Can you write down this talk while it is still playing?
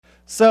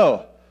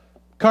So,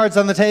 cards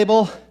on the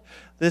table.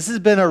 This has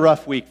been a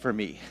rough week for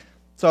me.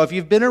 So if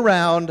you've been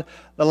around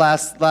the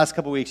last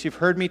couple weeks, you've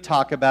heard me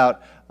talk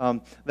about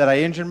that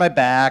I injured my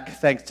back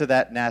thanks to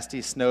that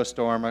nasty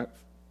snowstorm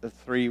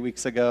 3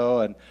 weeks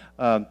ago.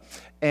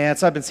 And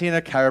so I've been seeing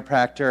a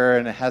chiropractor,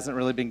 and it hasn't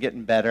really been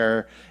getting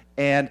better.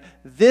 And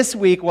this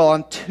week, well,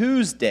 on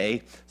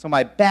Tuesday, so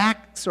my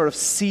back sort of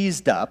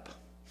seized up.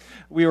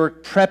 We were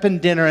prepping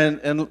dinner,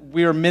 and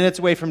we were minutes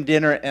away from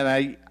dinner,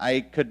 and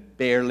I could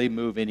barely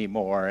move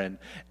anymore. And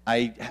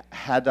I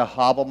had to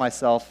hobble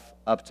myself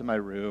up to my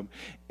room,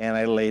 and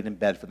I laid in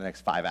bed for the next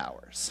 5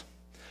 hours.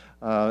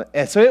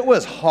 And so it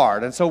was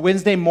hard. And so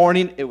Wednesday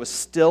morning, it was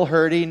still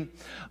hurting.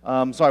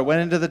 So I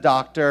went into the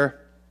doctor.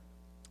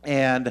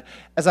 And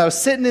as I was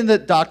sitting in the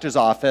doctor's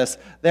office,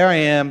 there I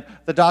am.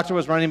 The doctor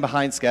was running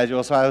behind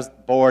schedule, so I was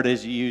bored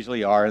as you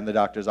usually are in the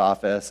doctor's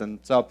office. And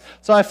so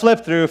I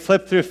flipped through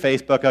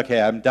Facebook.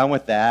 Okay, I'm done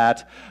with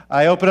that.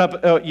 I open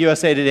up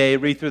USA Today,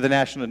 read through the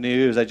national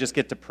news. I just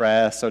get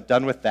depressed, so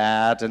done with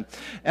that. And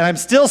I'm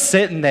still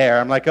sitting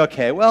there. I'm like,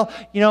 okay, well,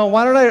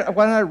 why don't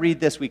I read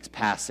this week's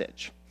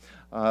passage?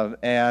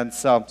 And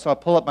so I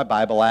pull up my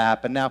Bible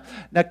app. And now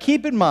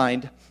keep in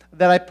mind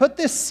that I put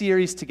this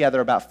series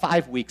together about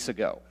 5 weeks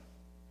ago.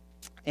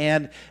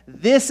 And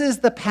this is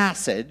the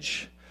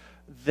passage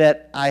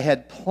that I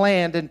had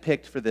planned and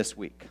picked for this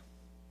week.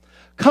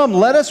 Come,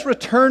 let us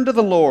return to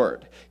the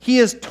Lord. He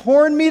has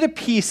torn me to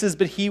pieces,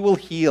 but he will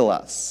heal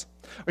us.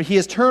 Or he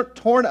has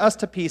torn us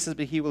to pieces,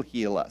 but he will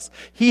heal us.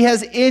 He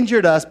has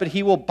injured us, but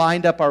he will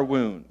bind up our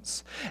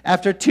wounds.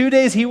 After 2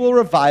 days he will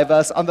revive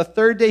us. On the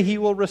third day he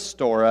will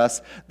restore us,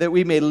 that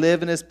we may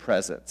live in his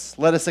presence.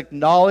 Let us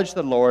acknowledge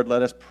the Lord.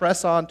 Let us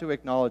press on to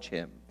acknowledge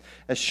him.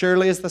 As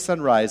surely as the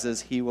sun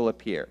rises, he will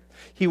appear.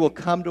 He will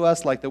come to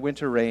us like the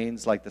winter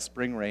rains, like the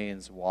spring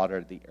rains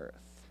water the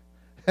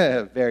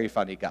earth. Very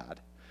funny God.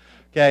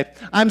 Okay,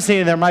 I'm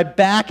sitting there. My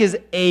back is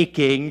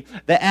aching.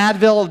 The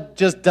Advil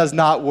just does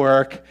not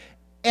work.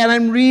 And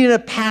I'm reading a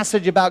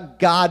passage about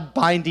God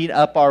binding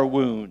up our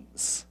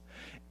wounds.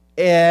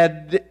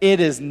 And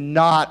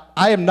I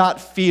am not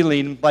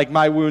feeling like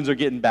my wounds are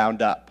getting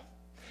bound up.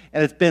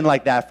 And it's been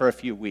like that for a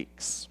few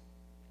weeks.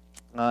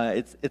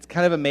 It's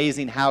kind of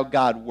amazing how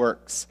God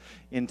works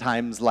in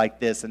times like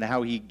this and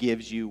how he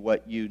gives you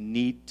what you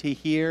need to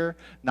hear,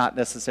 not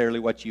necessarily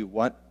what you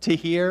want to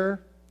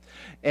hear.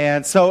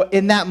 And so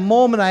in that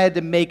moment, I had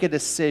to make a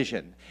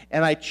decision.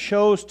 And I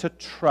chose to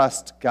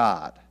trust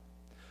God.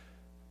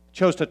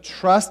 Chose to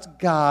trust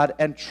God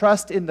and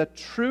trust in the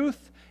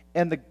truth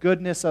and the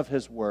goodness of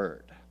his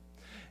word.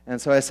 And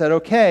so I said,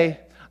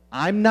 okay,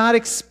 I'm not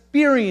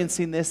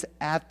experiencing this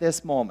at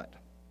this moment,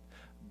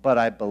 but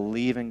I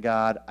believe in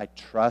God. I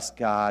trust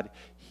God.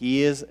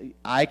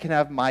 I can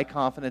have my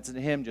confidence in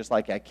him just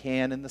like I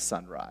can in the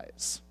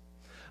sunrise.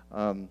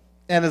 And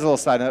as a little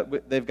side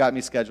note, they've got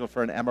me scheduled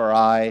for an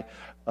MRI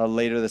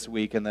later this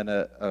week, and then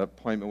an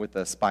appointment with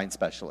a spine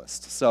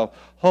specialist. So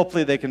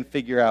hopefully they can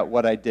figure out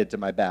what I did to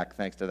my back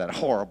thanks to that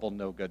horrible,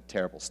 no good,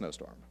 terrible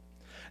snowstorm.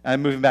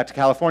 I'm moving back to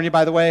California,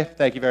 by the way.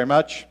 Thank you very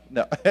much.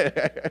 No.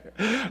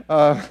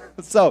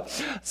 So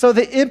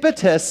the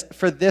impetus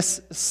for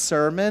this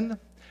sermon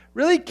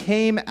really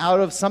came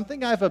out of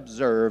something I've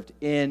observed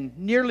in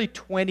nearly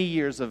 20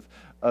 years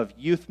of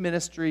youth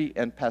ministry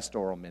and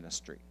pastoral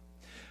ministry.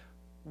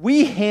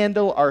 We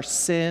handle our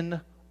sin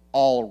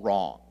all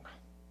wrong.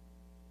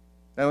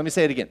 Now let me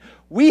say it again.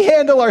 We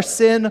handle our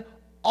sin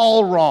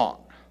all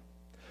wrong.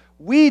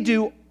 We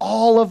do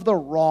all of the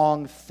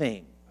wrong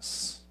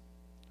things.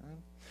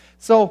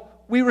 So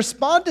we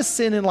respond to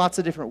sin in lots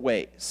of different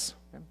ways.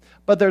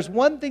 But there's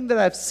one thing that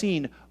I've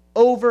seen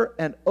over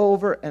and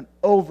over and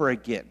over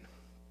again.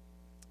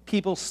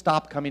 People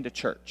stop coming to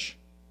church.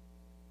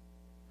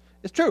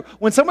 It's true.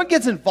 When someone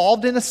gets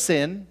involved in a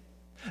sin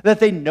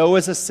that they know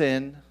is a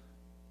sin,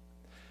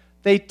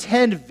 they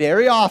tend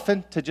very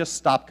often to just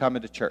stop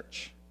coming to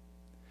church.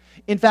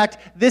 In fact,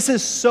 this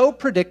is so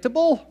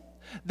predictable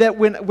that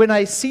when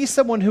I see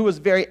someone who is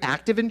very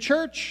active in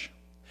church,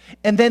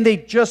 and then they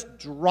just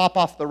drop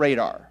off the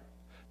radar,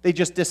 they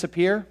just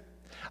disappear,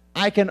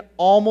 I can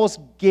almost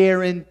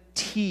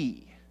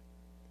guarantee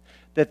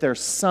that there's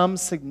some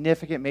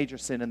significant major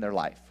sin in their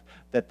life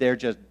that they're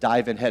just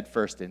diving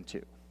headfirst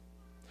into.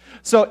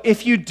 So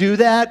if you do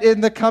that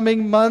in the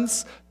coming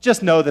months,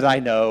 just know that I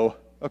know,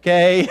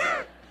 okay?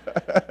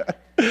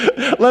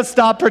 Let's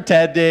stop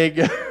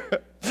pretending.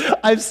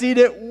 I've seen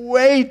it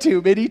way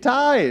too many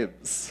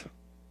times.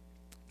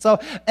 So,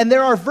 and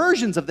there are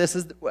versions of this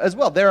as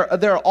well. There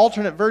are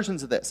alternate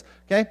versions of this,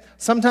 okay?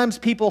 Sometimes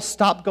people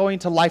stop going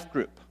to life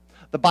group.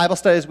 The Bible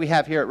studies we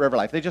have here at River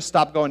Life, they just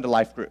stop going to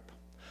life group.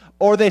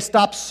 Or they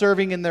stop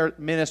serving in their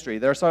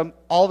ministry.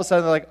 All of a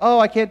sudden they're like, oh,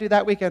 I can't do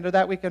that weekend or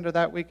that weekend or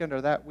that weekend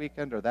or that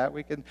weekend or that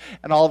weekend.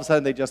 And all of a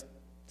sudden they just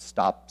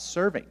stop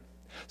serving.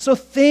 So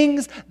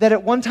things that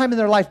at one time in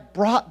their life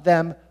brought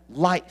them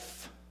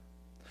life,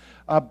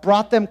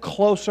 brought them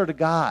closer to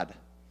God,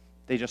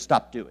 they just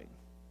stopped doing.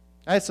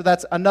 All right, so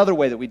that's another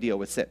way that we deal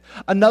with sin.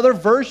 Another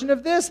version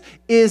of this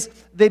is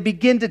they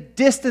begin to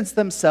distance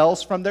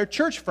themselves from their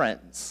church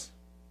friends.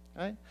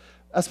 Right?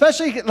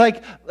 Especially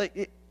like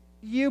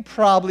you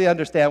probably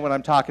understand what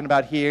I'm talking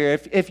about here.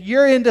 If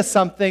you're into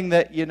something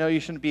that you know you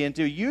shouldn't be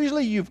into,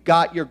 usually you've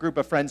got your group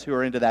of friends who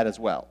are into that as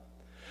well.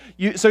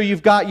 So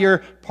you've got your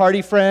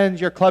party friends,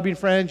 your clubbing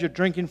friends, your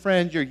drinking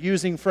friends, your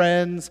using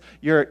friends,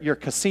 your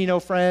casino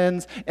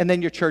friends, and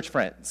then your church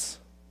friends.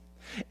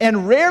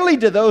 And rarely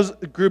do those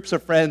groups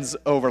of friends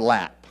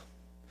overlap.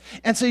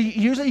 And so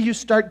usually you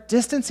start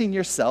distancing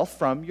yourself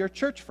from your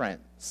church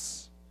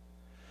friends.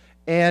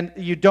 And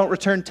you don't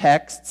return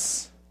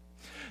texts.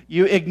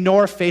 You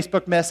ignore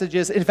Facebook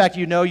messages. In fact,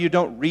 you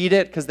don't read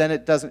it because then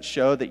it doesn't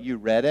show that you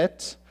read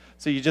it.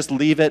 So you just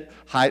leave it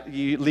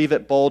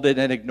bolded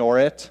and ignore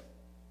it.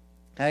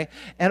 Okay?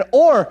 And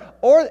or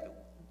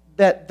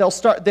that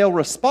they'll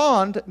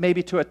respond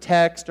maybe to a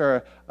text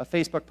or a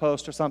Facebook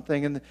post or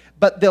something,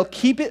 but they'll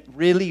keep it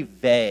really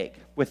vague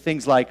with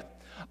things like,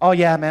 "Oh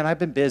yeah, man, I've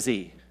been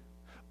busy,"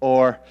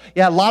 or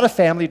 "Yeah, a lot of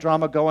family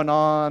drama going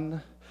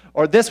on,"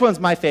 or this one's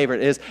my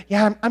favorite is,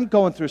 "Yeah, I'm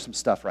going through some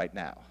stuff right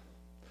now."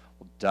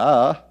 Well,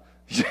 duh.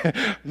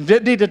 You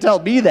didn't need to tell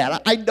me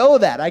that. I know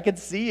that. I can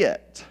see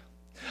it.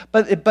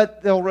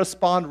 But they'll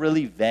respond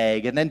really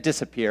vague and then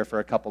disappear for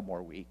a couple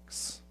more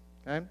weeks.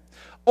 Okay?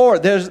 Or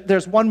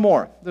there's one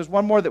more. There's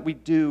one more that we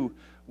do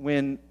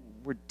when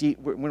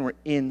we're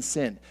in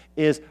sin,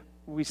 is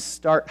we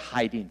start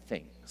hiding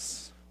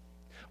things.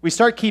 We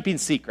start keeping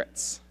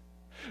secrets.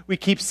 We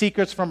keep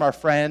secrets from our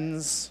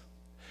friends.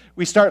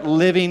 We start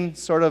living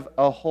sort of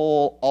a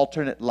whole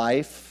alternate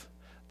life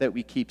that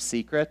we keep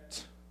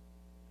secret.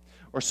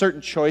 Or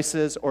certain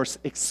choices or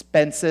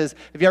expenses.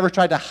 Have you ever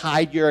tried to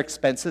hide your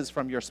expenses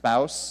from your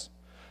spouse?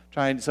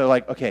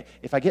 Okay,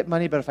 if I get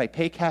money, but if I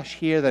pay cash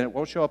here, then it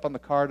won't show up on the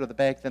card or the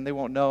bank, then they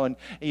won't know. And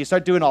you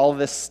start doing all of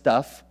this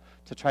stuff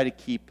to try to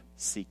keep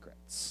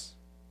secrets.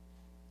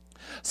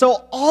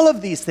 So all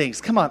of these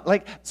things, come on.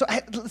 Listen,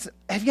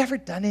 have you ever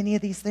done any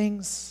of these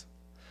things?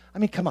 I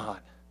mean, come on.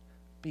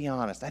 Be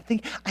honest. I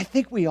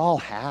think we all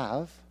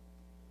have.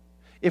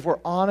 If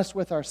we're honest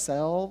with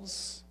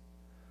ourselves,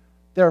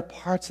 there are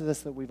parts of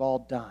this that we've all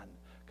done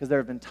because there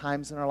have been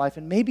times in our life,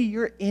 and maybe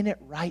you're in it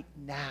right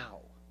now.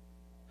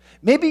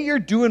 Maybe you're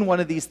doing one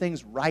of these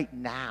things right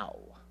now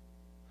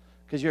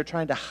because you're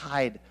trying to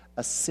hide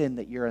a sin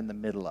that you're in the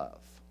middle of.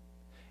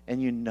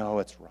 And you know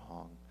it's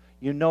wrong.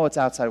 You know it's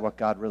outside what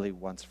God really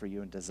wants for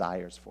you and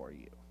desires for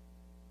you.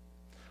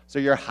 So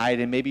you're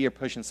hiding. Maybe you're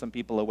pushing some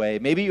people away.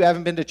 Maybe you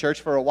haven't been to church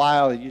for a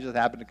while and you just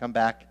happen to come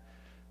back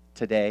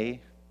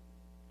today.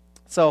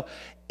 So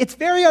it's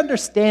very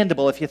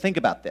understandable if you think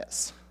about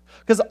this.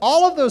 Because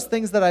all of those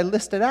things that I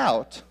listed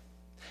out,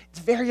 it's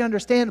very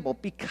understandable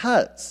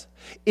because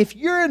if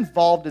you're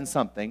involved in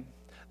something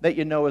that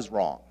you know is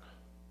wrong,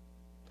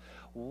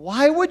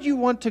 why would you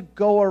want to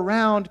go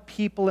around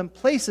people and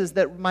places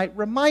that might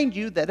remind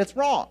you that it's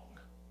wrong?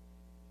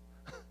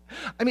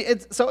 I mean,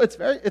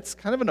 it's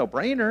kind of a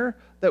no-brainer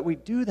that we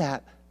do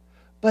that,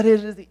 but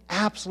it is the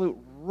absolute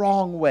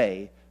wrong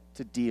way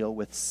to deal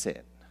with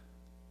sin.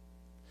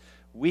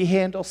 We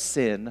handle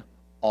sin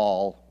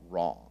all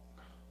wrong.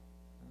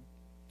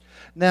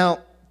 Now,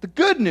 the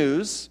good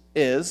news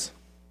is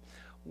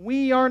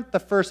we aren't the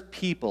first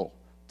people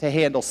to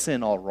handle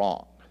sin all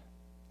wrong.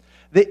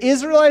 The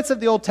Israelites of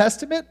the Old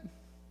Testament,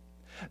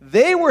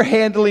 they were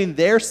handling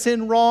their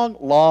sin wrong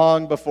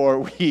long before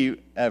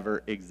we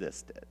ever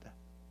existed.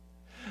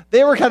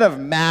 They were kind of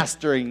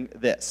mastering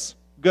this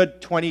good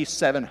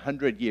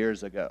 2,700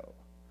 years ago.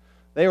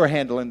 They were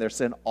handling their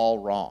sin all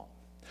wrong.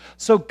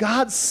 So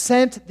God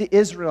sent the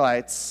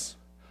Israelites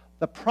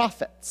the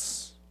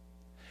prophets.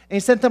 And he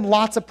sent them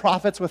lots of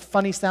prophets with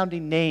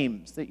funny-sounding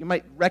names that you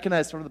might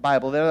recognize from the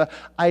Bible. They're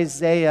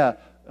Isaiah,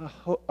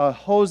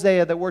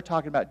 Hosea that we're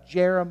talking about,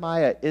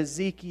 Jeremiah,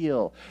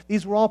 Ezekiel.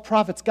 These were all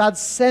prophets God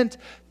sent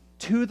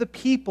to the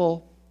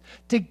people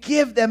to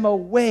give them a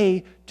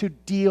way to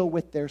deal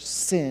with their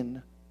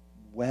sin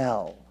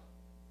well.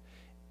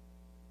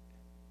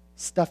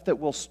 Stuff that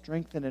will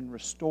strengthen and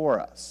restore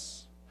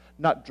us,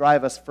 not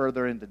drive us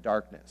further into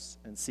darkness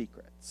and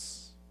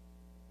secrets.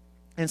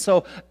 And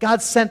so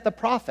God sent the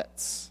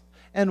prophets.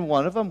 And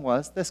one of them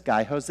was this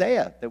guy,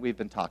 Hosea, that we've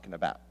been talking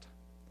about.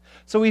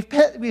 So we've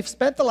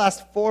spent the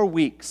last 4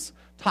 weeks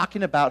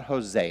talking about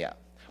Hosea.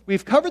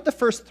 We've covered the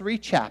first 3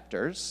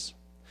 chapters,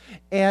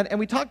 and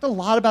we talked a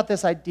lot about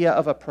this idea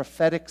of a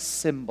prophetic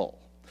symbol.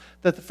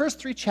 That the first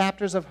 3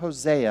 chapters of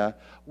Hosea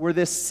were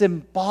this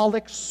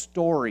symbolic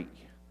story.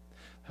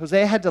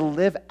 Hosea had to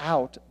live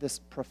out this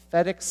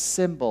prophetic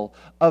symbol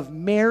of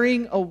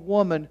marrying a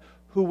woman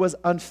who was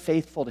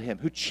unfaithful to him,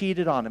 who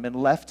cheated on him and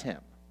left him.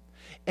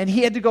 And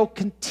he had to go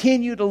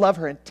continue to love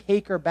her and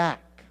take her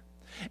back.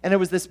 And it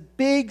was this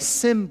big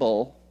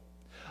symbol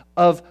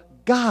of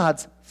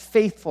God's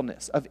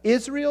faithfulness, of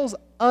Israel's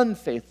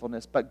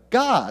unfaithfulness, but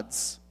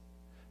God's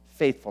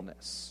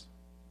faithfulness.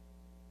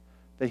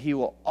 That he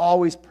will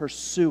always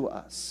pursue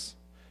us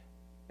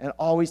and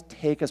always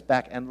take us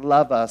back and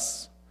love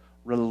us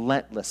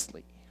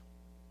relentlessly.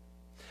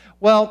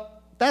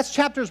 Well, that's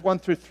chapters 1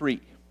 through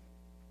 3.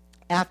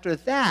 After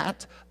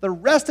that, the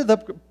rest of the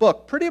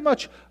book, pretty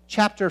much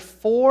chapter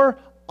 4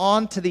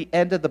 on to the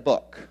end of the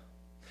book,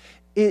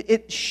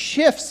 it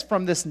shifts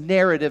from this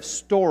narrative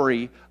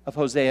story of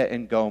Hosea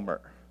and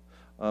Gomer,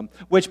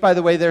 which, by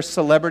the way, their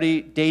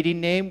celebrity dating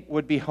name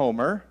would be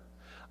Homer.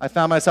 I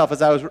found myself,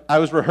 as I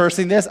was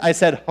rehearsing this, I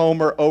said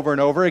Homer over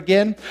and over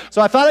again.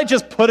 So I thought I'd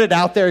just put it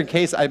out there in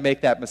case I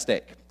make that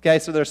mistake. Okay,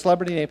 so their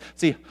celebrity name,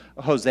 see,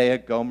 Hosea,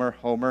 Gomer,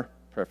 Homer,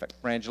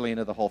 perfect.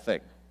 Brangelina, the whole thing.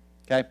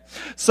 Okay,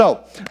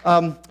 so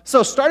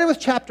starting with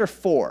chapter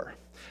 4,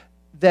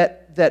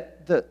 that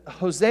the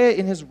Hosea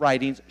in his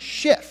writings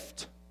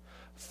shift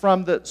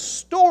from the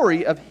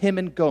story of him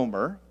and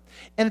Gomer,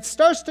 and it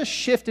starts to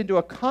shift into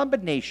a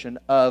combination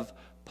of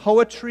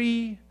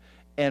poetry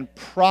and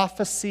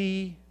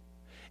prophecy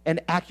and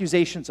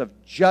accusations of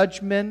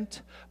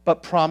judgment,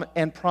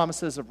 and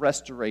promises of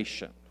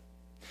restoration.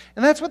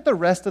 And that's what the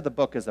rest of the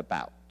book is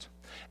about.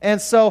 And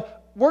so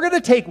we're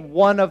going to take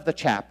one of the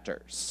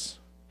chapters.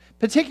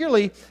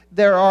 Particularly,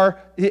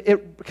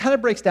 it kind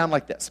of breaks down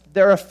like this.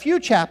 There are a few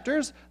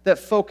chapters that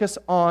focus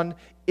on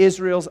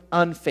Israel's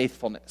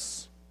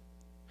unfaithfulness.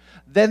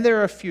 Then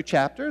there are a few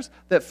chapters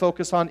that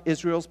focus on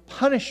Israel's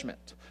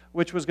punishment,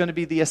 which was going to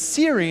be the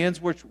Assyrians,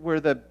 which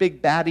were the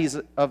big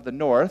baddies of the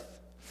north,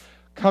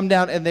 come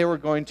down and they were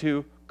going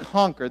to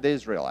conquer the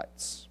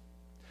Israelites.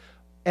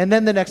 And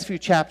then the next few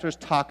chapters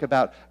talk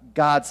about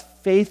God's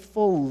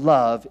faithful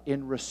love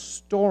in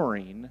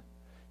restoring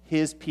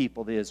his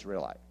people, the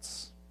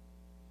Israelites.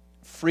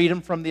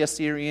 Freedom from the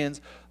Assyrians,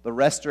 the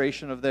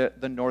restoration of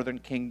the northern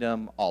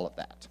kingdom, all of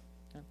that.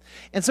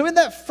 And so in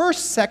that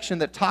first section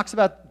that talks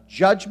about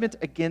judgment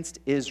against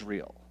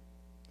Israel,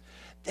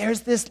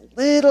 there's this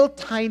little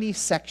tiny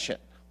section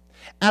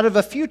out of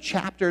a few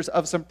chapters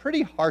of some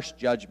pretty harsh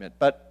judgment,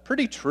 but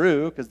pretty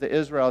true because the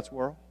Israelites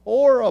were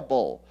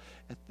horrible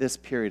at this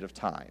period of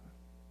time.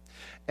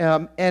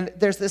 And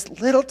there's this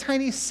little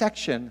tiny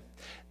section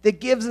that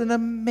gives an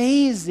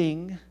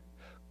amazing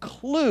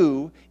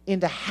clue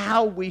into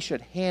how we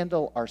should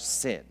handle our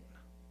sin.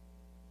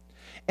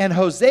 And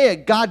Hosea,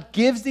 God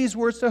gives these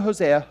words to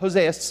Hosea.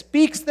 Hosea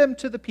speaks them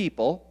to the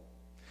people,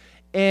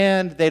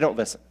 and they don't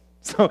listen.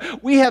 So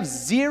we have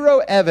zero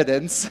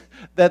evidence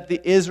that the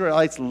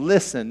Israelites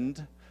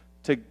listened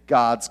to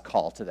God's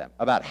call to them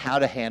about how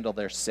to handle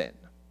their sin.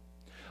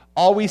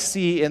 All we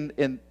see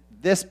in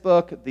this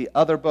book, the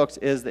other books,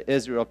 is that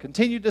Israel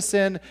continued to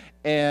sin,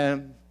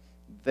 and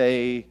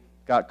they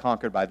got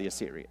conquered by the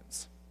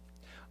Assyrians,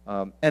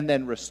 and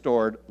then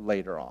restored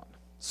later on.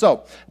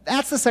 So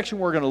that's the section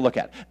we're going to look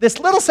at. This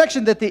little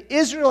section that the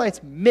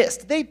Israelites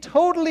missed, they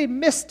totally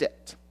missed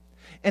it.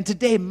 And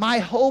today, my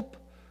hope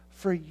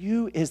for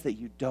you is that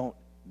you don't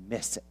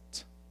miss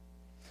it.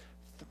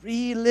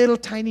 3 little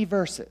tiny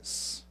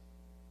verses,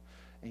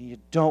 and you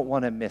don't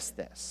want to miss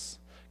this,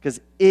 because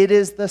it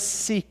is the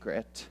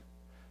secret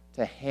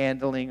to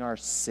handling our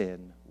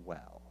sin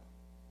well.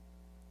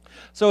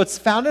 So it's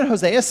found in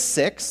Hosea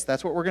 6.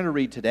 That's what we're going to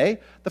read today.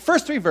 The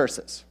first 3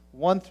 verses,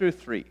 1 through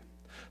 3.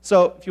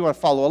 So if you want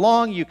to follow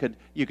along, you could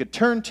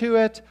turn to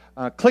it,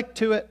 click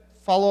to it,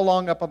 follow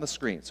along up on the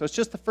screen. So it's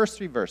just the first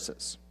 3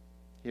 verses.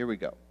 Here we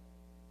go.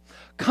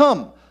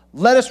 Come,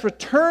 let us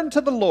return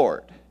to the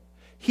Lord.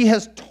 He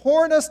has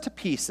torn us to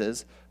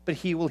pieces, but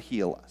he will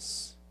heal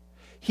us.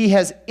 He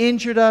has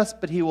injured us,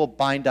 but he will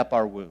bind up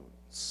our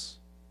wounds.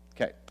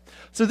 Okay,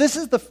 so this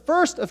is the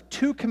first of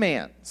 2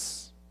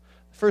 commands.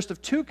 The first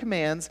of 2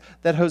 commands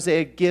that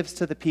Hosea gives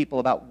to the people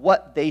about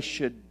what they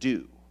should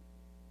do.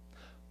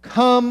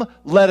 Come,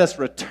 let us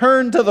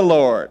return to the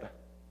Lord.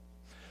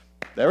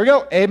 There we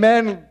go.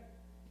 Amen.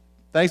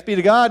 Thanks be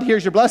to God.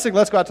 Here's your blessing.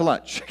 Let's go out to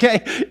lunch.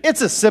 Okay?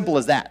 It's as simple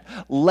as that.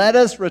 Let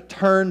us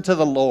return to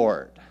the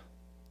Lord.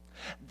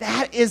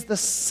 That is the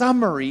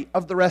summary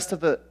of the rest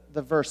of the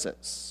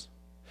verses.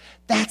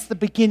 That's the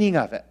beginning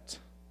of it.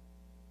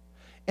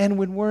 And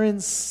when we're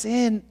in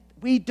sin,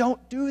 we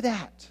don't do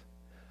that.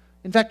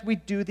 In fact, we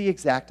do the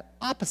exact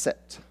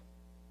opposite.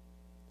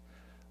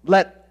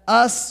 Let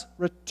us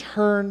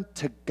return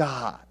to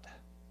God.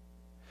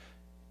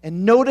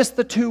 And notice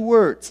the 2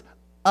 words,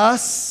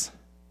 us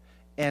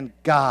and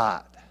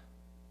God.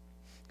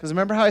 Because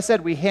remember how I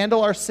said we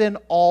handle our sin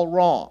all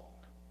wrong.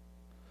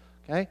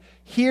 Okay?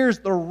 Here's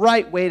the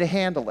right way to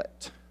handle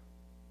it.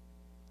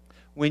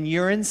 When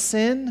you're in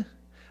sin,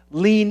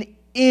 lean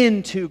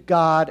into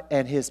God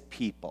and his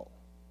people.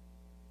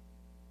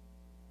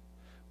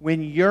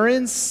 When you're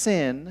in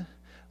sin,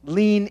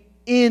 lean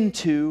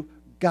into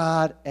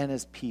God and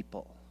his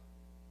people.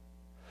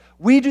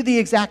 We do the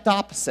exact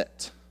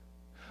opposite.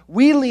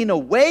 We lean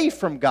away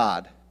from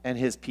God and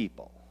his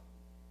people.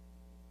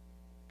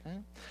 Okay?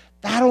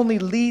 That only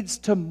leads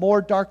to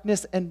more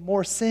darkness and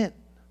more sin.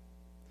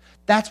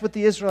 That's what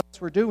the Israelites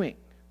were doing.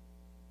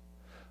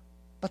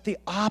 But the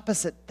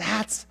opposite,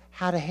 that's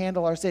how to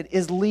handle our sin,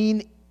 is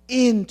lean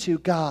into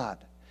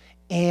God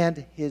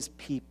and his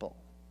people.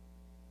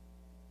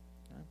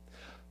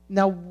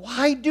 Now,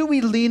 why do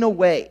we lean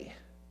away?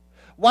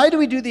 Why do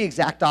we do the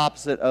exact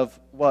opposite of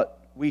what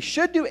we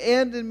should do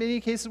and in many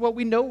cases what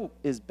we know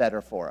is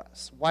better for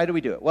us. Why do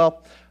we do it?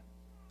 Well,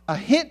 a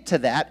hint to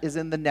that is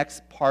in the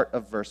next part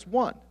of verse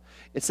 1.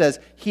 It says,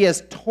 He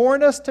has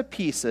torn us to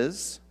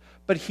pieces,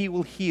 but He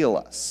will heal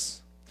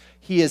us.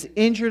 He has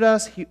injured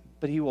us,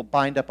 but He will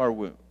bind up our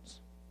wounds.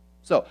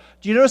 So,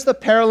 do you notice the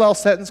parallel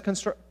sentence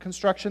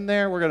construction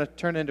there? We're going to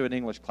turn into an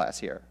English class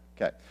here.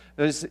 Okay.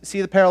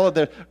 See the parallel?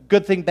 The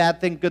good thing,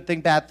 bad thing, good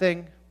thing, bad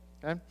thing.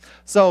 Okay.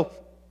 So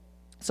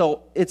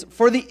it's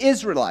for the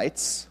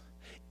Israelites,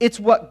 it's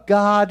what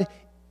God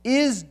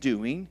is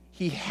doing.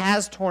 He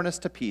has torn us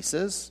to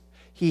pieces.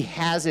 He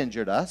has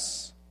injured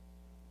us.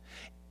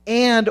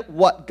 And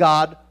what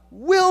God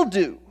will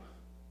do.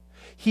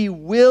 He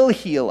will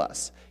heal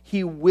us.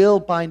 He will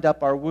bind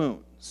up our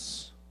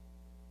wounds.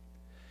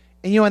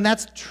 And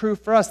that's true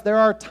for us. There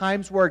are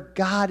times where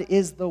God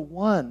is the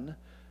one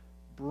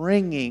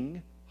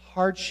bringing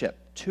hardship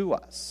to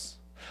us.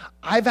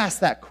 I've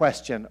asked that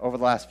question over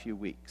the last few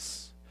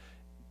weeks.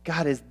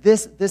 God, is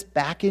this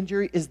back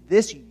injury, is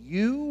this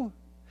you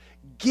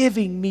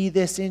giving me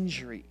this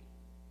injury?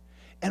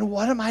 And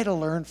what am I to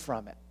learn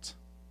from it?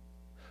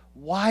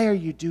 Why are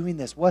you doing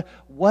this? What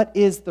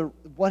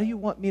do you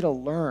want me to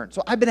learn?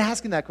 So I've been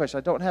asking that question.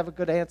 I don't have a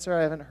good answer.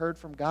 I haven't heard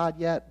from God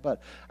yet,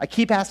 but I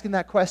keep asking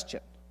that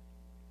question.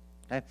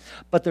 Okay?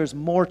 But there's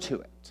more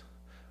to it.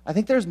 I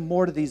think there's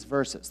more to these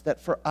verses.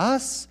 That for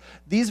us,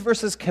 these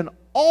verses can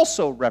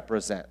also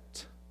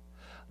represent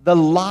the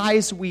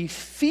lies we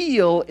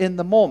feel in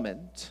the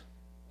moment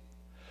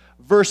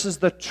versus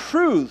the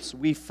truths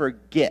we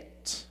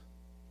forget.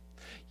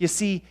 You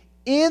see,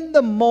 in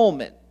the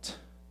moment,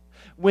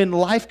 when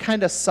life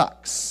kind of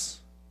sucks,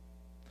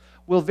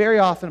 we'll very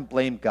often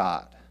blame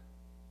God.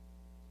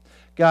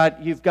 God,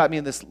 you've got me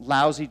in this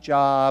lousy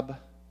job.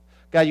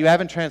 God, you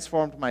haven't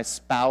transformed my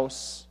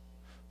spouse.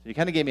 You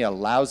kind of gave me a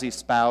lousy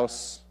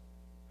spouse.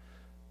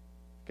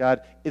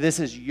 God, this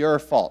is your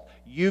fault.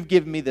 You've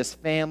given me this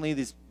family.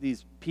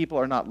 These people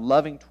are not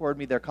loving toward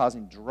me. They're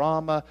causing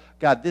drama.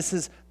 God, this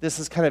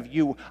is kind of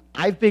you.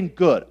 I've been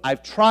good.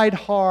 I've tried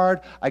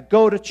hard. I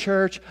go to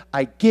church.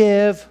 I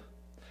give.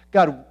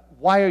 God,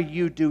 why are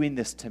you doing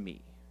this to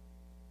me?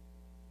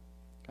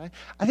 Okay?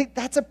 I think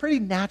that's a pretty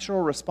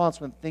natural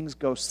response when things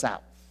go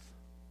south.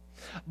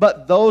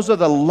 But those are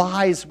the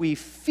lies we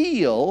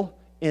feel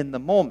in the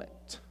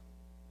moment.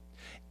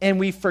 And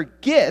we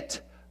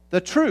forget the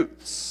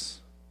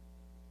truths.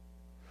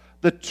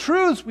 The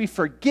truths we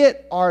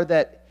forget are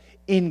that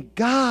in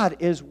God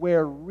is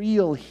where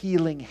real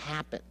healing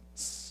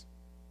happens.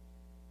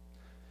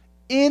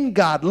 In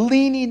God,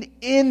 leaning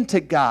into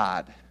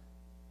God,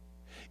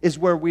 is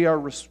where we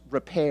are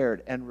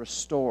repaired and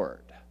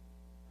restored.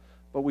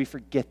 But we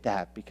forget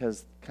that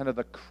because kind of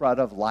the crud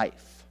of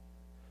life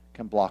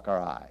can block our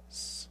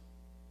eyes.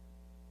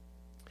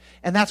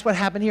 And that's what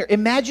happened here.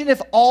 Imagine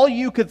if all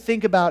you could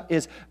think about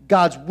is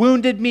God's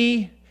wounded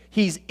me,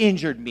 He's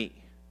injured me.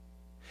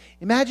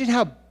 Imagine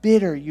how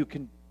bitter you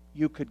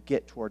could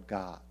get toward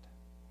God.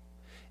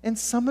 And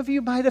some of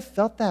you might have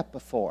felt that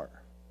before,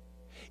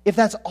 if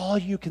that's all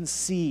you can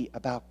see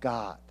about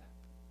God.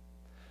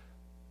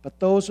 But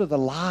those are the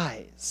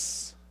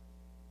lies.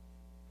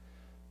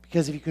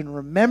 Because if you can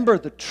remember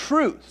the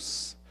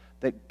truths,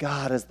 that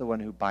God is the one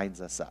who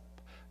binds us up.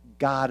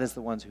 God is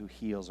the one who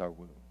heals our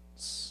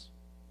wounds.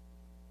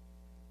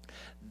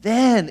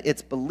 Then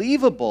it's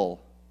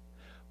believable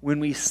when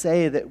we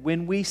say that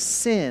when we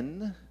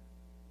sin,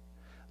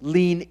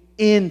 lean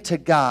into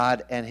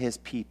God and His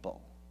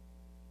people.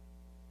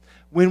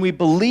 When we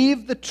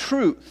believe the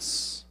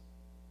truths,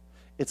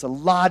 it's a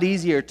lot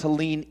easier to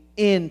lean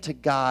into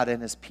God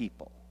and His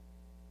people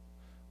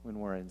when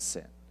we're in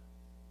sin.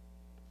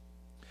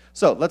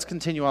 So let's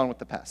continue on with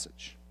the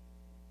passage.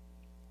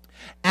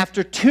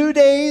 After 2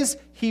 days,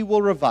 He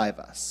will revive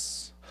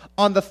us.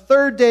 On the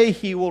third day,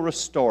 He will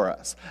restore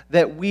us,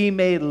 that we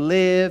may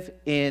live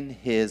in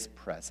His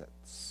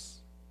presence.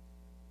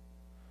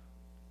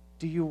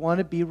 Do you want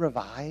to be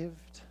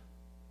revived?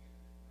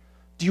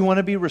 Do you want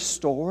to be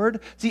restored?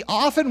 See,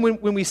 often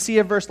when we see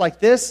a verse like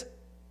this,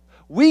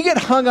 we get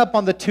hung up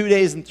on the 2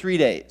 days and 3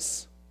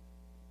 days.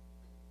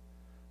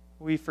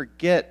 We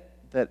forget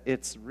that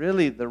it's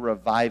really the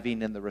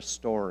reviving and the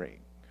restoring.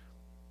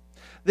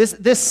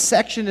 This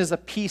section is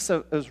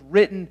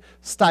written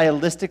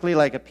stylistically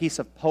like a piece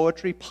of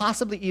poetry,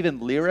 possibly even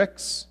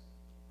lyrics.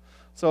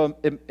 So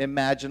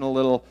imagine a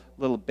little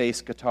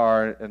bass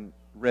guitar and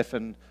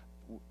riffing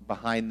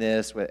behind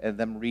this, and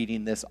them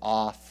reading this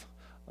off.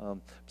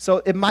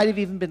 So it might have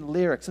even been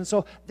lyrics. And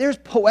so there's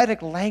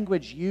poetic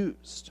language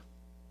used.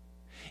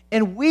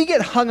 And we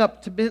get hung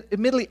up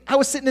admittedly, I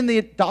was sitting in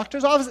the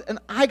doctor's office, and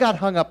I got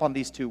hung up on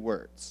these two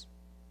words.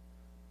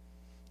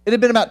 It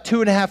had been about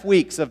 2.5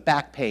 weeks of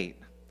back pain.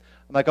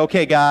 I'm like,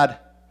 okay, God,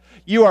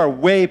 you are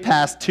way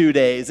past 2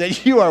 days,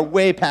 and you are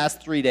way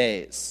past 3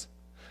 days.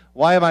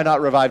 Why am I not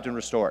revived and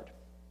restored?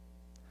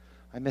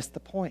 I missed the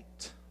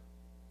point.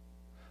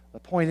 The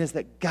point is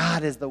that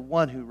God is the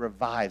one who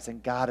revives,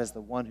 and God is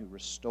the one who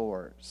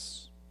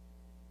restores.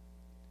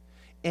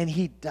 And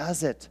He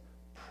does it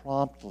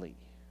promptly.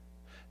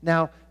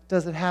 Now,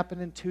 does it happen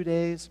in 2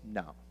 days?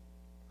 No.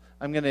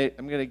 I'm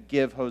gonna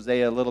give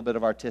Hosea a little bit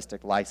of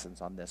artistic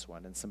license on this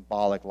one and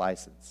symbolic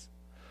license.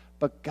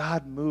 But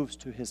God moves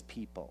to his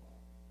people.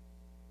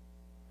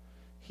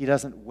 He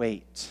doesn't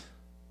wait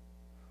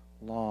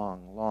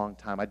long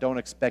time. I don't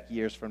expect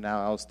years from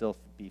now I'll still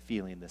be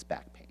feeling this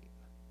back pain.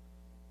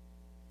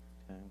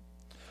 Okay?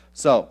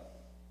 So,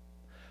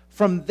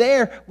 from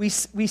there, we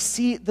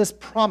see this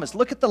promise.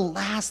 Look at the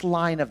last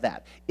line of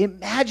that.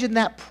 Imagine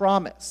that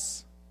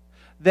promise,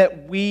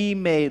 that we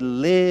may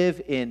live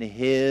in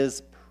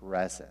his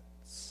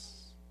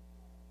presence.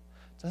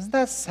 Doesn't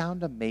that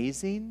sound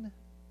amazing?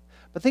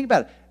 But think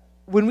about it.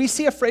 When we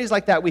see a phrase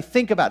like that, we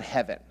think about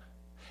heaven.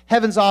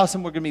 Heaven's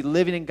awesome. We're going to be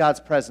living in God's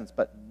presence.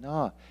 But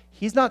no,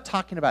 he's not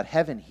talking about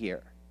heaven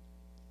here.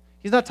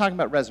 He's not talking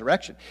about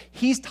resurrection.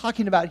 He's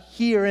talking about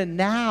here and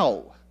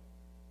now.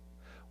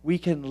 We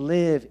can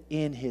live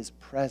in his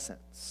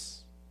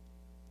presence.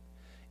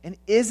 And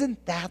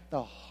isn't that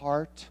the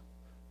heart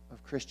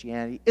of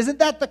Christianity? Isn't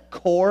that the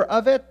core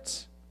of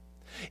it?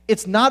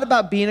 It's not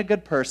about being a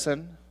good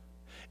person.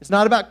 It's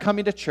not about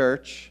coming to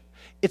church.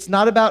 It's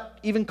not about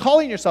even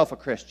calling yourself a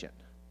Christian.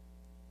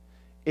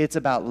 It's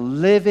about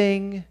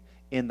living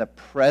in the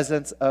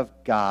presence of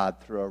God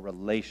through a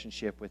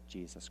relationship with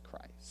Jesus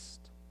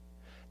Christ.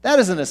 That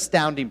is an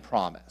astounding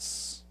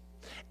promise.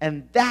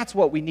 And that's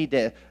what we need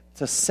to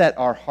set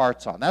our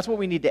hearts on. That's what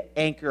we need to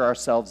anchor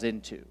ourselves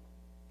into.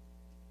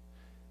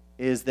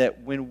 Is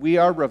that when we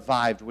are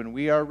revived, when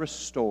we are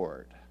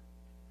restored,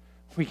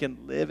 we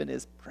can live in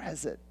his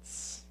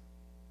presence.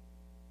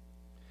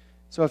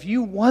 So if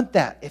you want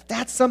that, if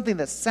that's something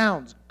that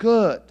sounds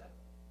good,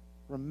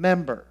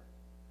 remember,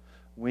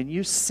 when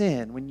you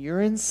sin, when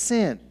you're in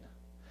sin,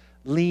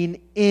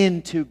 lean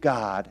into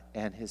God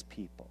and his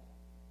people.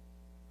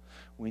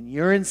 When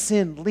you're in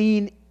sin,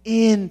 lean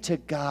into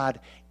God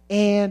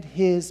and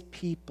his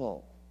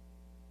people.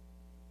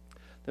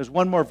 There's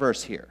one more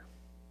verse here.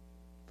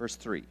 Verse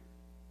 3.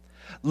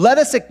 Let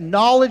us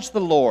acknowledge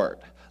the Lord.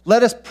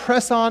 Let us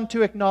press on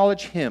to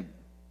acknowledge him.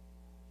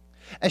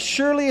 As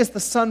surely as the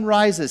sun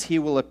rises, he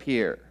will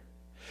appear.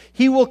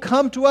 He will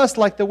come to us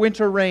like the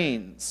winter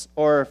rains.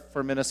 Or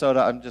for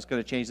Minnesota, I'm just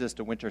going to change this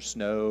to winter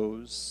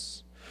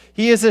snows.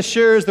 He is as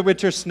sure as the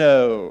winter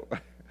snow,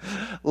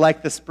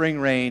 like the spring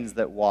rains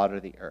that water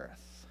the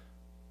earth.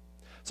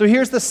 So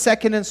here's the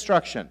second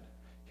instruction.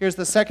 Here's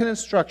the second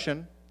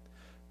instruction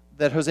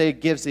that Hosea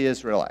gives the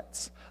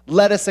Israelites.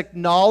 Let us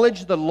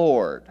acknowledge the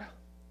Lord.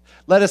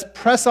 Let us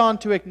press on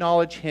to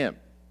acknowledge him.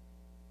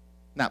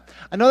 Now,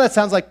 I know that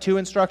sounds like two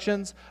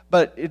instructions,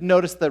 but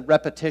notice the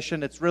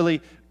repetition. It's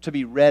really to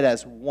be read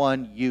as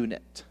one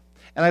unit.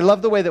 And I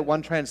love the way that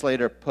one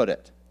translator put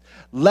it.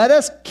 Let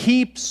us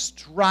keep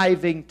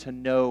striving to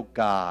know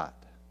God.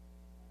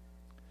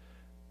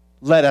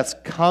 Let us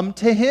come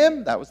to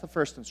him. That was the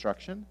first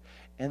instruction.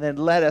 And then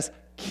let us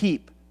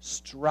keep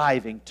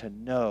striving to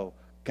know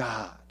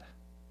God.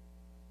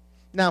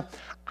 Now,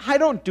 I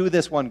don't do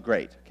this one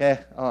great, okay?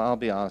 I'll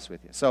be honest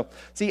with you. So,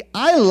 see,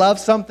 I love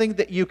something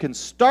that you can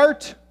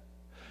start,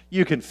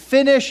 you can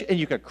finish, and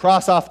you can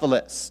cross off the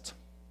list.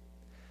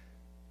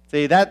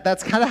 See,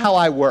 that's kind of how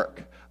I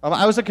work.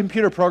 I was a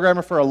computer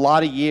programmer for a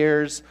lot of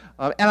years,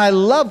 and I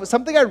love,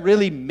 something I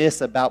really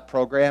miss about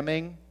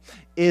programming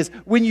is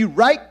when you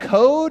write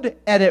code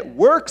and it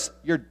works,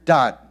 you're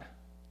done.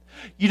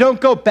 You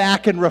don't go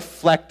back and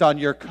reflect on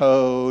your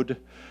code.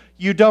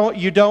 You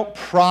don't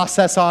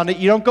process on it.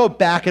 You don't go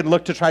back and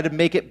look to try to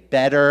make it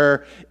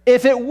better.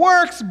 If it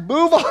works,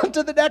 move on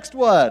to the next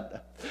one.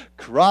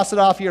 Cross it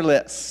off your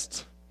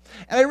list.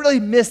 And I really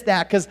miss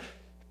that because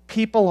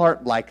people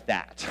aren't like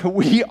that.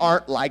 We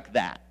aren't like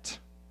that.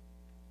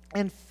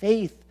 And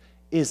faith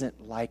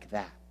isn't like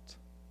that.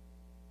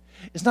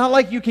 It's not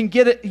like you can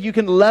get it, you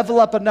can level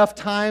up enough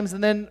times,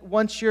 and then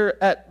once you're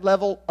at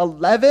level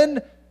 11,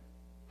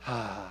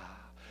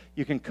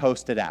 you can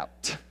coast it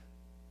out.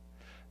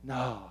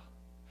 No.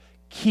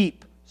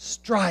 Keep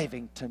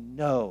striving to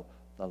know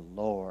the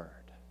Lord.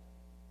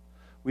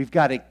 We've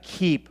got to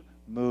keep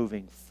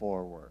moving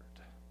forward.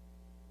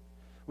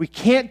 We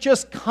can't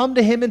just come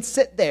to him and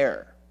sit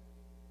there.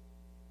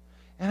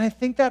 And I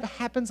think that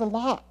happens a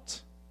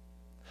lot.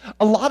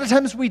 A lot of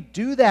times we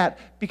do that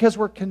because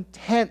we're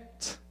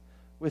content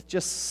with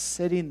just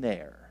sitting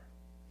there.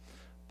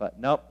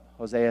 But nope,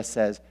 Hosea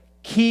says,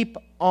 keep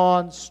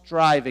on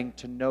striving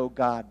to know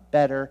God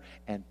better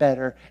and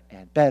better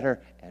and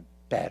better and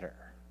better.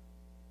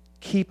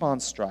 Keep on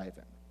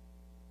striving.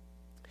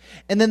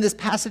 And then this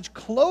passage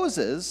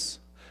closes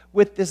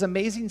with this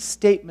amazing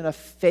statement of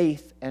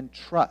faith and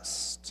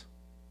trust.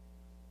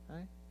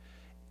 Right?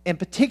 And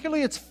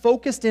particularly it's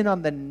focused in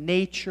on the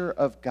nature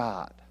of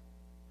God,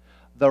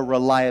 the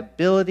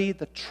reliability,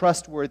 the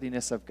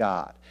trustworthiness of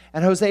God.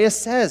 And Hosea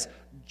says,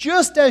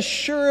 just as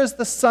sure as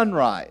the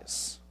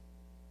sunrise,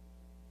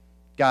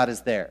 God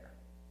is there.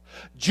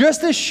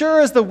 Just as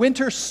sure as the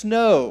winter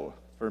snow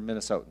for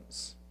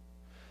Minnesotans,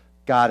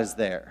 God is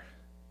there.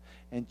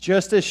 And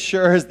just as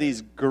sure as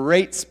these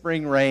great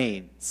spring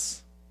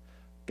rains,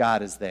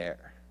 God is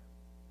there.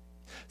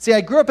 See,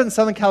 I grew up in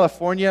Southern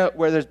California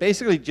where there's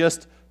basically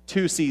just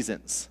 2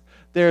 seasons.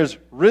 There's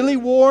really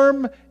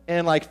warm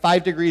and like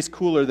 5 degrees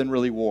cooler than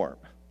really warm.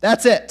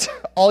 That's it,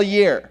 all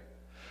year.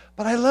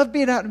 But I love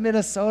being out in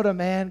Minnesota,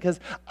 man, because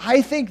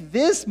I think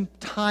this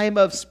time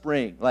of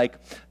spring, like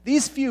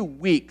these few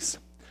weeks,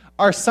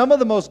 are some of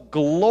the most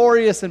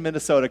glorious in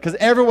Minnesota because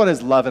everyone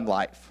is loving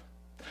life.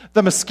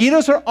 The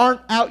mosquitoes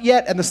aren't out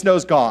yet and the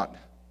snow's gone.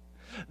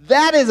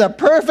 That is a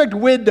perfect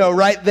window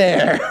right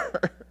there.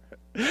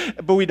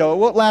 But we know it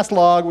won't last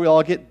long. We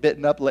all get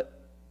bitten up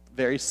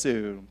very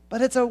soon.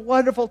 But it's a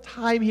wonderful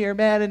time here,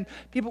 man. And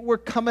we're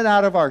coming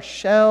out of our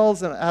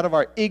shells and out of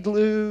our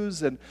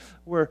igloos, and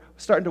we're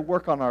starting to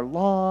work on our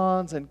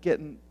lawns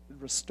and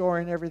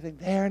restoring everything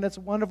there. And it's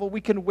wonderful.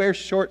 We can wear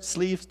short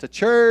sleeves to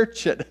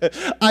church. And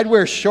I'd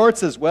wear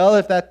shorts as well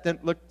if that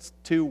didn't look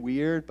too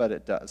weird, but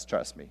it does,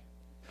 trust me.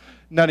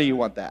 None of you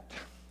want that.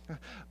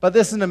 But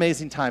this is an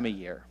amazing time of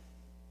year.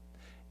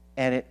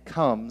 And it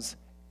comes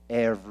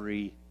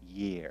every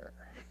year.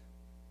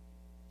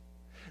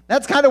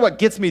 That's kind of what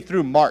gets me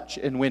through March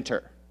and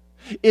winter,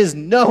 is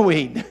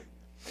knowing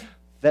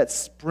that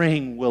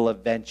spring will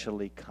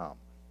eventually come.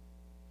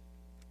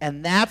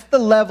 And that's the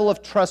level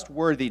of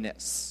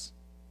trustworthiness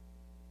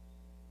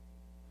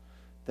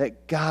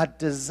that God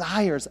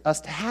desires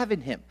us to have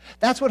in him.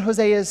 That's what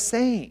Hosea is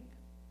saying.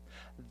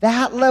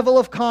 That level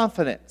of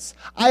confidence.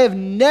 I have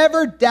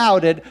never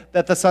doubted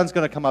that the sun's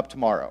going to come up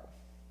tomorrow.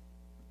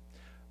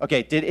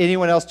 Okay, did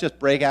anyone else just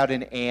break out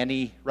in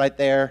Annie right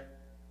there?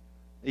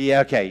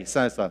 Yeah, okay,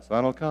 sun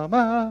will come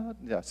out.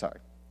 Yeah, sorry,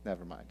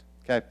 never mind.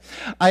 Okay,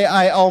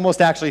 I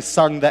almost actually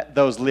sung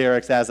those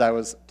lyrics as I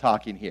was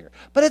talking here.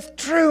 But it's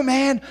true,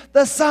 man.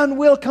 The sun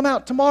will come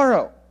out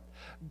tomorrow.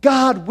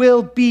 God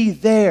will be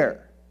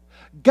there.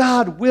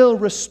 God will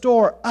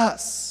restore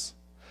us.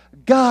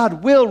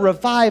 God will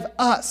revive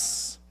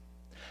us.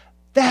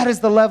 That is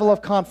the level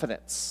of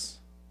confidence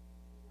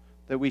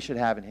that we should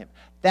have in him.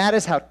 That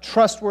is how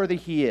trustworthy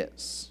he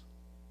is.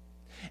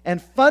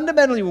 And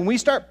fundamentally, when we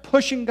start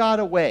pushing God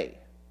away,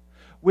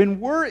 when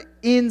we're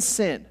in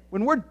sin,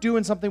 when we're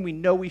doing something we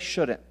know we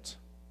shouldn't,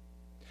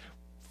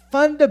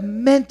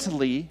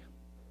 fundamentally,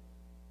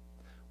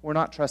 we're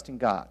not trusting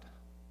God.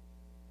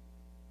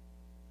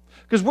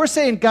 Because we're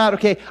saying, God,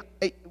 okay,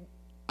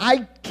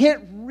 I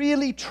can't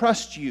really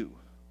trust you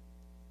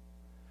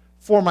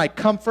for my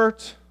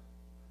comfort,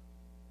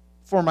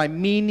 for my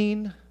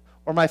meaning,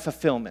 or my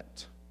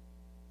fulfillment.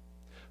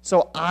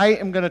 So I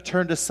am going to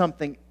turn to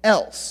something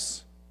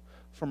else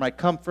for my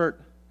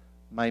comfort,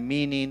 my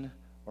meaning,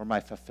 or my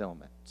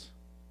fulfillment.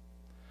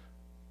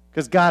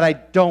 Because God, I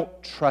don't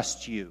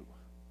trust you.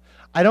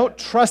 I don't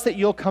trust that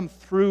you'll come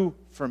through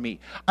for me.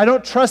 I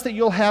don't trust that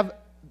you'll have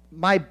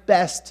my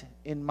best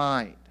in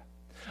mind.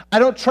 I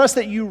don't trust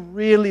that you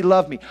really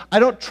love me. I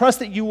don't trust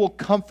that you will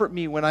comfort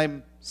me when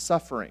I'm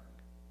suffering.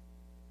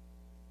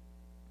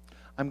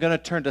 I'm going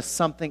to turn to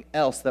something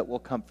else that will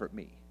comfort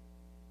me.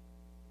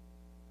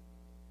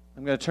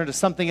 I'm going to turn to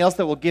something else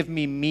that will give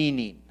me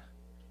meaning.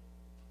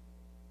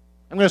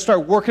 I'm going to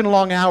start working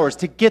long hours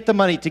to get the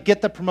money, to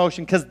get the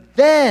promotion, because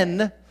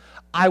then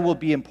I will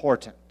be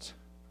important.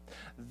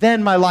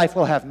 Then my life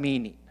will have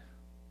meaning.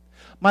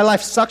 My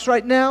life sucks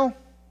right now.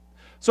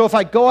 So if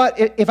I go out,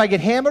 if I get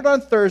hammered on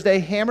Thursday,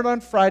 hammered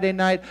on Friday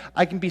night,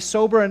 I can be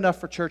sober enough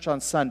for church on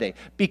Sunday.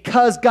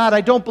 Because, God,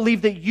 I don't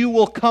believe that you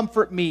will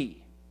comfort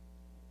me.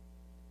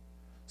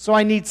 So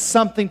I need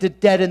something to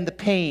deaden the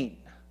pain.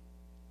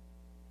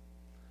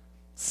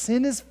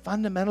 Sin is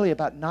fundamentally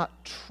about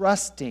not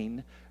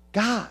trusting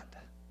God.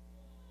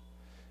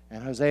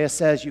 And Hosea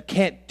says, you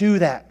can't do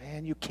that,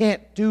 man. You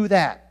can't do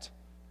that.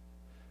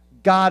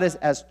 God is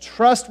as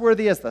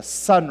trustworthy as the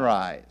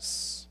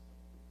sunrise.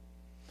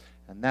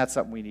 And that's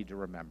something we need to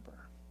remember.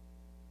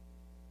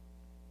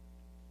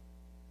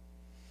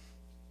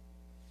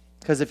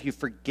 Because if you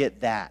forget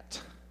that,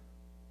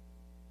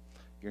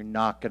 you're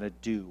not going to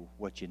do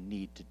what you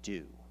need to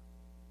do,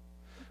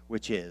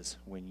 which is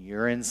when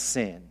you're in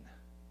sin,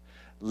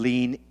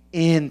 lean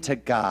into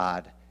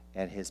God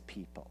and his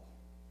people.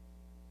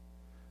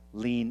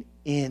 Lean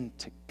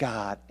into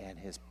God and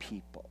his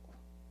people.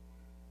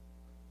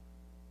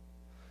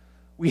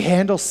 We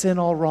handle sin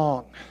all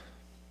wrong.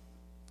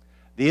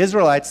 The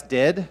Israelites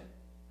did,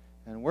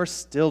 and we're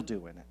still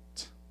doing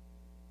it.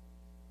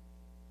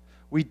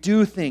 We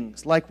do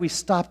things like we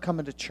stop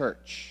coming to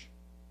church.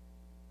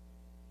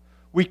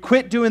 We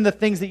quit doing the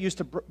things that used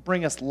to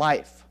bring us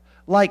life,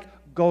 like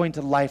going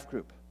to life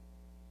group,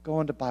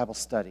 going to Bible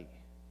study.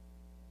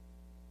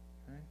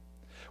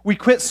 We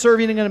quit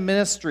serving in a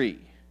ministry.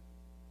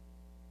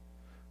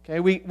 Okay,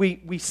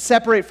 we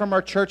separate from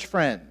our church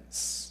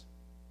friends.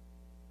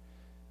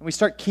 And we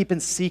start keeping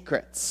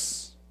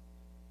secrets.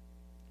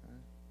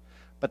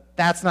 But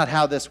that's not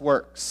how this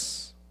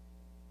works.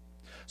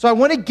 So I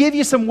want to give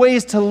you some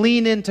ways to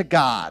lean into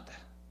God.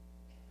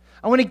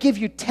 I want to give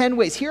you 10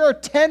 ways. Here are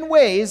 10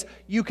 ways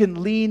you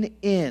can lean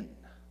in.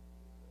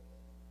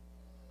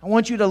 I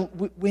want you to,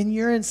 when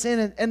you're in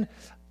sin, and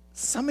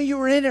some of you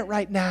are in it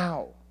right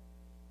now,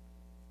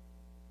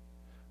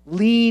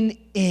 lean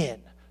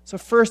in. So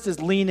first is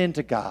lean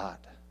into God.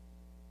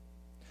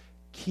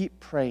 Keep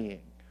praying.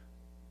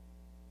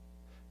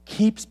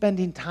 Keep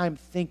spending time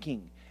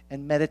thinking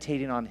and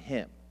meditating on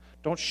Him.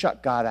 Don't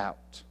shut God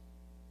out.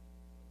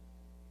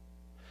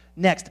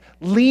 Next,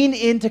 lean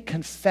into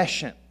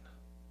confession.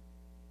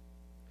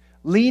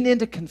 Lean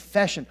into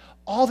confession.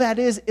 All that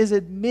is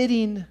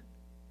admitting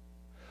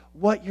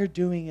what you're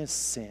doing is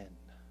sin.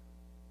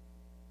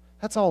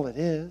 That's all it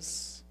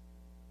is.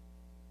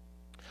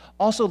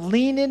 Also,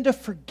 lean into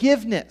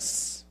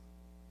forgiveness.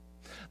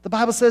 The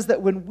Bible says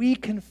that when we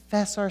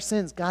confess our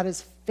sins, God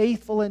is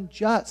faithful and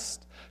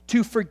just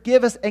to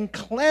forgive us and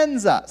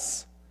cleanse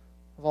us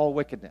of all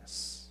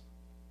wickedness.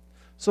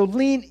 So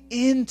lean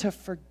into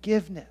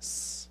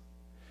forgiveness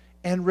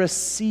and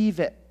receive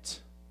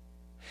it.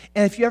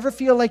 And if you ever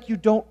feel like you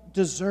don't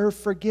deserve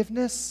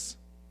forgiveness,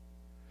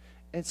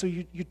 and so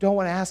you don't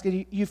want to ask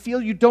it, you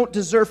feel you don't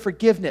deserve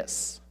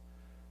forgiveness,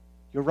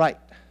 you're right.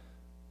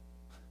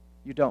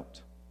 You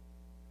don't.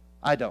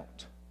 I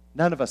don't.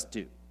 None of us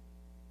do.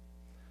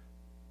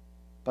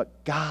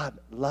 But God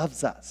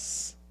loves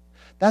us.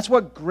 That's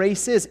what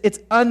grace is. It's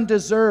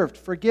undeserved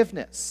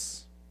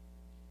forgiveness.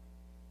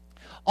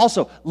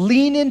 Also,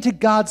 lean into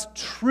God's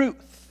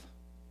truth.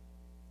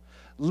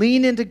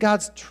 Lean into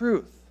God's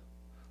truth.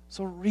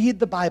 So read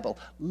the Bible.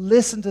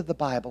 Listen to the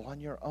Bible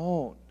on your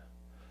own.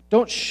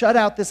 Don't shut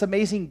out this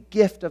amazing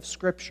gift of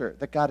Scripture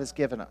that God has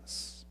given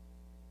us.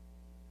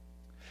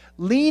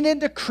 Lean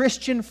into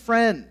Christian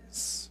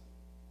friends.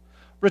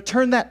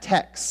 Return that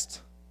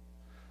text.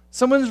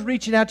 Someone's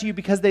reaching out to you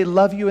because they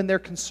love you and they're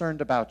concerned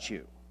about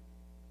you.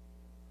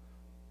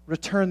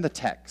 Return the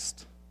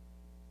text.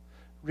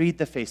 Read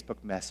the Facebook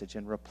message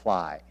and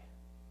reply.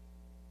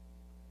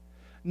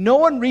 No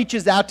one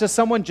reaches out to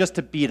someone just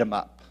to beat them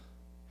up.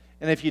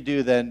 And if you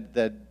do, then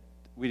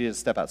we need to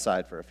step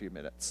outside for a few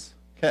minutes.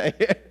 Okay?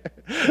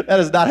 That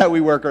is not how we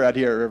work around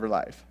here at River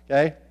Life.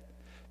 Okay?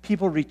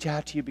 People reach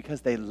out to you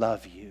because they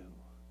love you.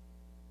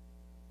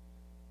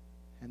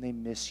 And they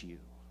miss you.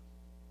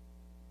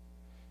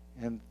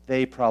 And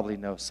they probably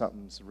know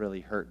something's really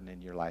hurting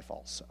in your life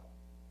also.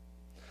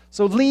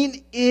 So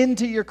lean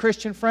into your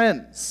Christian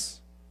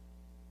friends.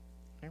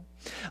 Okay?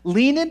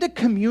 Lean into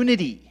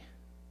community.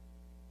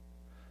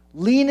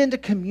 Lean into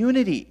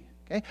community.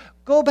 Okay?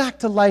 Go back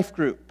to life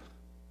group.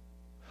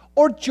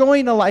 Or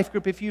join a life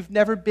group if you've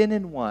never been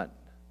in one.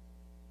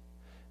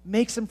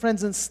 Make some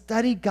friends and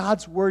study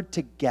God's Word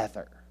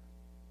together.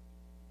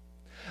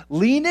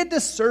 Lean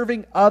into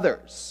serving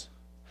others.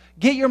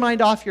 Get your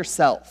mind off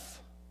yourself.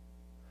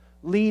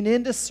 Lean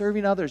into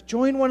serving others.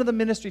 Join one of the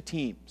ministry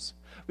teams.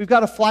 We've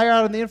got a flyer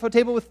out on the info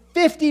table with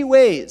 50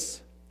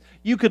 ways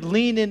you could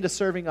lean into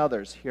serving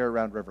others here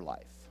around River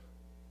Life.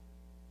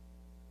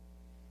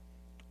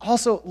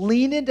 Also,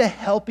 lean into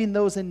helping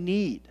those in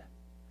need.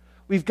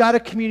 We've got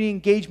a community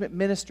engagement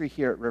ministry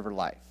here at River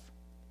Life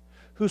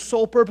whose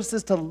sole purpose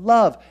is to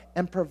love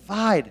and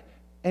provide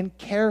and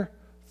care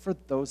for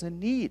those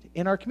in need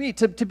in our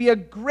community, to be a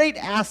great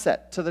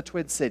asset to the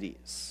Twin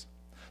Cities.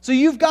 So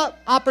you've got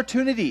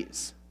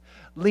opportunities.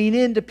 Lean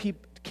into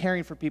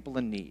caring for people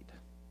in need.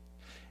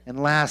 And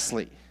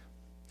lastly,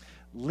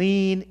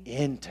 lean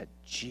into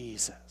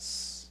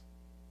Jesus.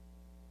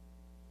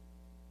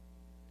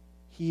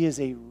 He is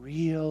a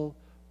real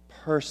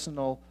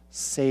personal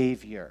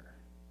Savior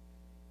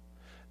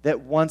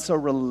that wants a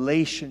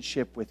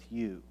relationship with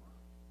you.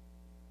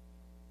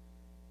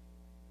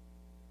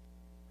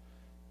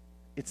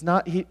 It's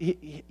not,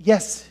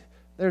 yes,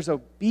 there's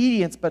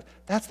obedience, but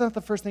that's not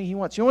the first thing He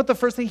wants. You know what the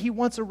first thing He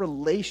wants? A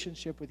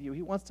relationship with you.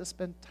 He wants to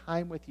spend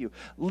time with you.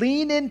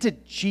 Lean into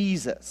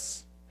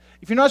Jesus.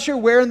 If you're not sure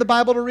where in the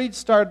Bible to read,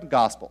 start in the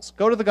Gospels.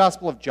 Go to the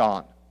Gospel of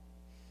John.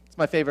 It's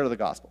my favorite of the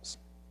Gospels.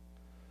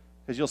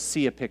 Because you'll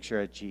see a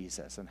picture of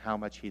Jesus and how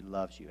much He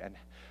loves you and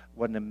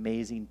what an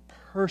amazing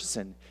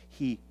person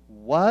He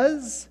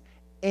was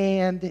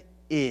and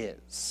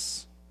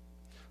is.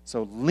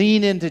 So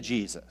lean into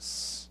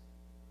Jesus.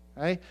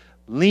 Right?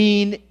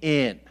 Lean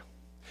in.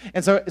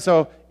 And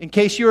so in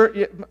case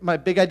my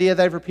big idea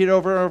that I've repeated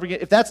over and over again,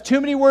 if that's too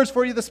many words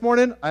for you this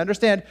morning, I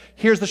understand.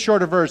 Here's the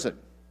shorter version.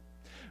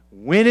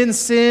 When in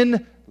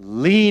sin,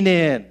 lean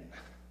in.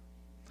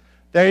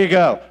 There you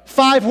go.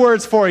 5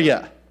 words for you.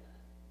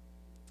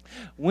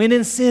 When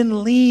in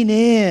sin, lean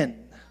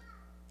in.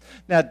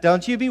 Now,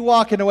 don't you be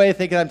walking away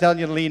thinking I'm telling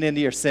you to lean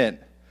into your sin.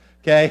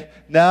 Okay?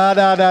 No.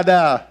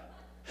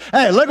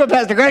 Hey, look what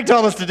Pastor Greg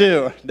told us to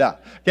do. No.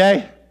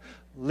 Okay?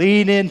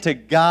 Lean into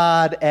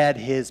God and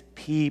His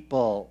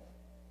people.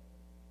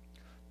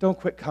 Don't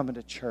quit coming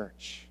to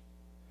church.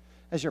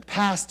 As your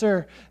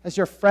pastor, as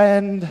your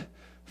friend,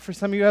 for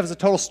some of you as a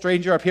total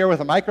stranger up here with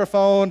a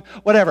microphone,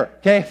 whatever,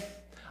 okay?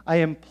 I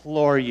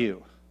implore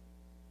you,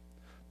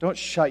 don't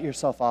shut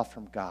yourself off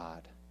from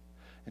God,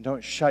 and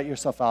don't shut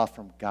yourself off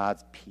from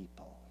God's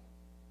people.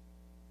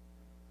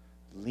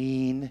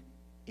 Lean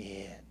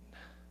in,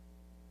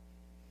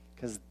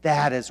 because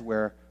that is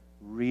where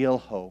real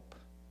hope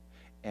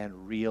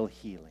and real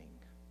healing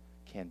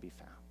can be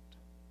found.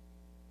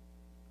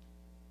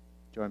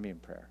 Join me in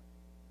prayer.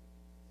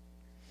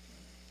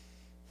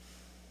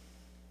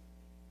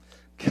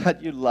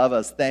 God, you love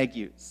us. Thank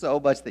you so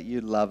much that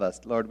you love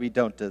us. Lord, we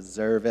don't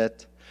deserve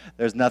it.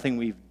 There's nothing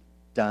we've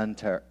done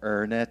to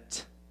earn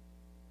it,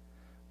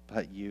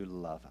 but you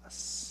love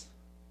us.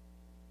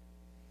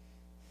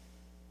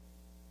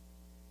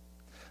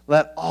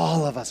 Let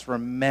all of us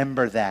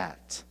remember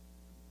that.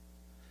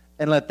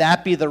 And let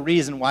that be the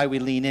reason why we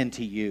lean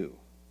into you.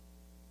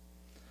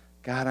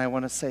 God, I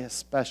want to say a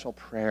special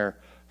prayer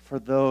for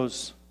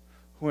those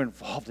who are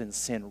involved in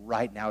sin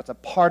right now. It's a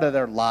part of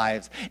their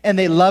lives, and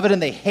they love it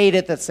and they hate it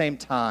at the same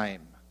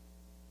time.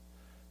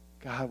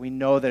 God, we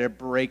know that it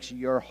breaks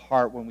your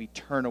heart when we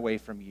turn away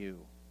from you.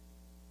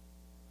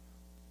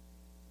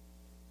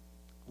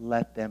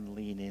 Let them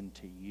lean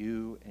into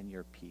you and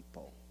your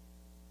people.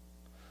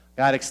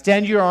 God,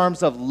 extend your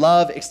arms of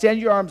love, extend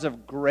your arms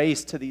of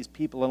grace to these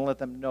people and let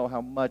them know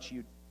how much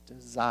you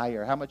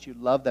desire, how much you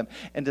love them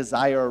and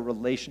desire a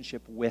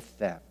relationship with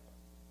them.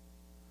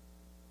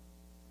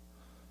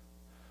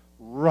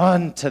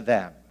 Run to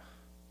them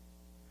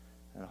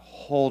and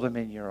hold them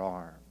in your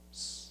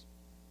arms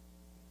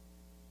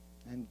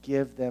and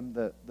give them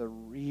the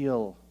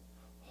real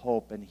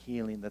hope and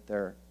healing that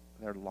they're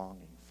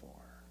longing for.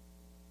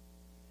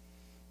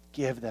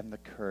 Give them the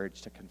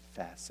courage to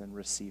confess and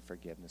receive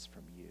forgiveness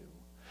from you,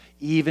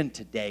 even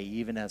today,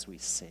 even as we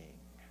sing.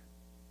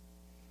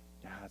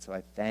 God, so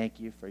I thank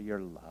you for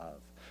your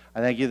love. I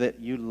thank you that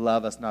you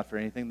love us not for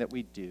anything that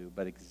we do,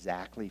 but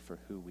exactly for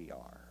who we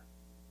are.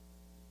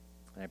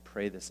 And I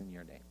pray this in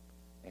your name.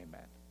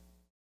 Amen.